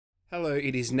Hello,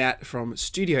 it is Nat from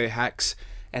Studio Hacks,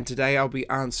 and today I'll be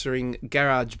answering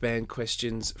GarageBand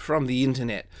questions from the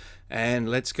internet. And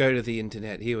let's go to the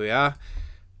internet. Here we are.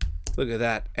 Look at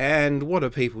that. And what are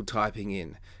people typing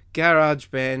in?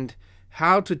 GarageBand,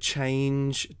 how to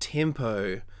change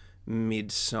tempo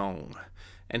mid-song,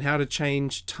 and how to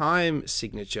change time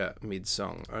signature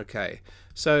mid-song. Okay,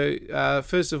 so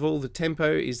first of all, the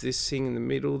tempo is this thing in the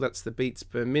middle, that's the beats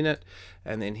per minute,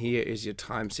 and then here is your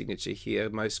time signature here,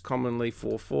 most commonly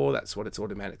 4/4, that's what it's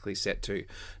automatically set to.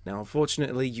 Now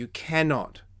unfortunately you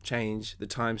cannot change the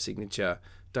time signature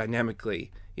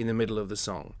dynamically in the middle of the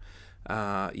song.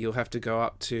 You'll have to go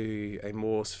up to a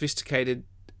more sophisticated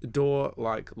DAW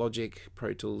like Logic,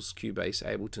 Pro Tools, Cubase,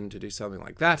 Ableton to do something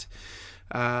like that.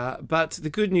 But the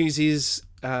good news is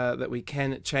that we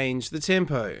can change the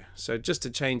tempo. So just to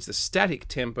change the static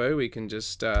tempo, we can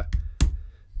just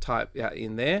type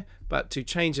in there. But to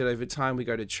change it over time, we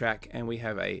go to track and we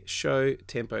have a show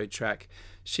tempo track.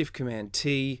 Shift Command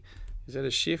T. Is that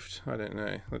a shift? I don't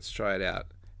know. Let's try it out.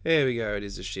 There we go, it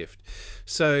is a shift.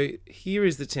 So here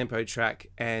is the tempo track,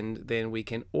 and then we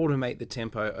can automate the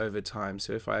tempo over time.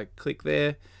 So if I click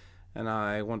there and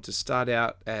I want to start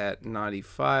out at 90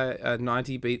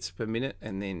 beats per minute,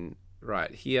 and then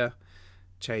right here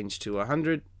change to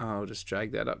 100, I'll just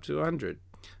drag that up to 100.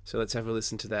 So let's have a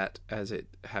listen to that as it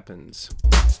happens.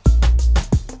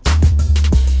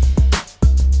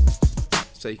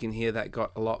 So you can hear that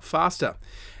got a lot faster.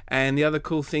 And the other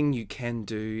cool thing you can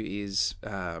do is,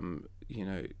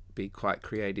 be quite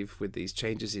creative with these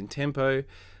changes in tempo.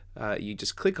 You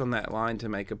just click on that line to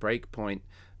make a breakpoint,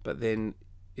 but then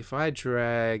if I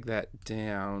drag that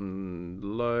down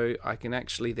low, I can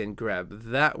actually then grab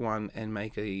that one and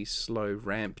make a slow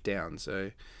ramp down.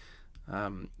 So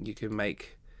you can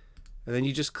make, and then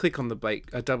you just click on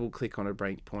the double click on a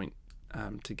breakpoint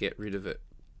to get rid of it.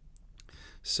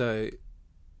 So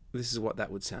this is what that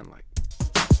would sound like.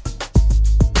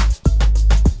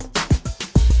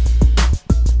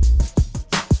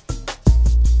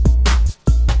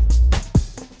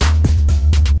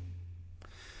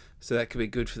 So that could be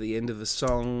good for the end of the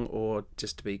song or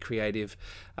just to be creative.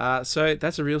 So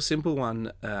that's a real simple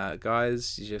one,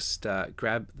 guys. You just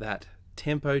grab that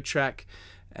tempo track,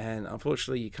 and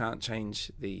unfortunately you can't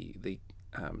change the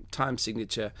time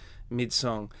signature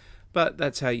mid-song, but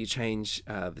that's how you change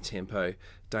the tempo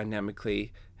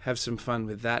dynamically. Have some fun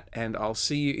with that, and I'll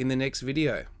see you in the next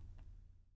video.